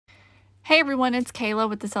Hey everyone, it's Kayla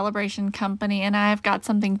with the Celebration Company, and I've got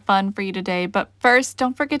something fun for you today. But first,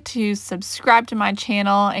 don't forget to subscribe to my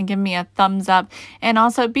channel and give me a thumbs up. And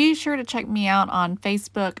also be sure to check me out on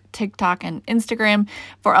Facebook, TikTok, and Instagram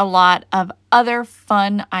for a lot of other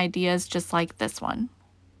fun ideas just like this one.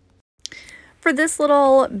 For this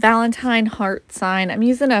little Valentine heart sign, I'm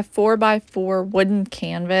using a 4x4 wooden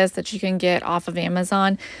canvas that you can get off of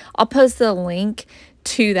Amazon. I'll post the link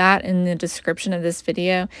to that in the description of this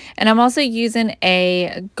video. And I'm also using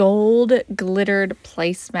a gold glittered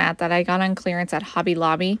placemat that I got on clearance at Hobby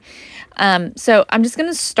Lobby. So I'm just going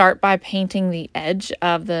to start by painting the edge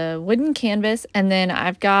of the wooden canvas, and then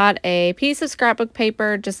I've got a piece of scrapbook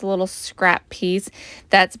paper, just a little scrap piece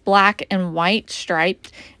that's black and white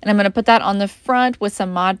striped, and I'm going to put that on the front with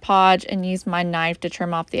some Mod Podge and use my knife to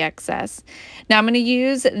trim off the excess. Now I'm going to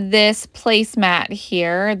use this placemat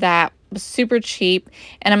here that was super cheap,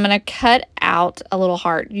 and I'm going to cut out a little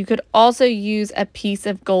heart. You could also use a piece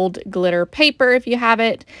of gold glitter paper if you have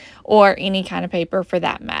it, or any kind of paper for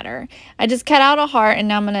that matter. I just cut out a heart, and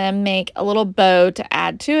now I'm going to make a little bow to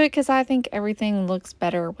add to it because I think everything looks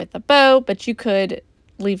better with a bow, but you could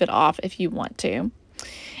leave it off if you want to.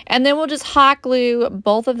 And then we'll just hot glue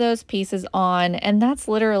both of those pieces on, and that's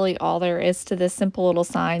literally all there is to this simple little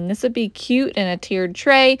sign. This would be cute in a tiered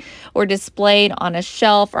tray or displayed on a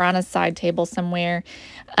shelf or on a side table somewhere.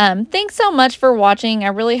 Thanks so much for watching. I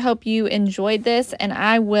really hope you enjoyed this, and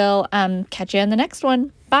I will catch you in the next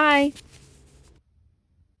one. Bye!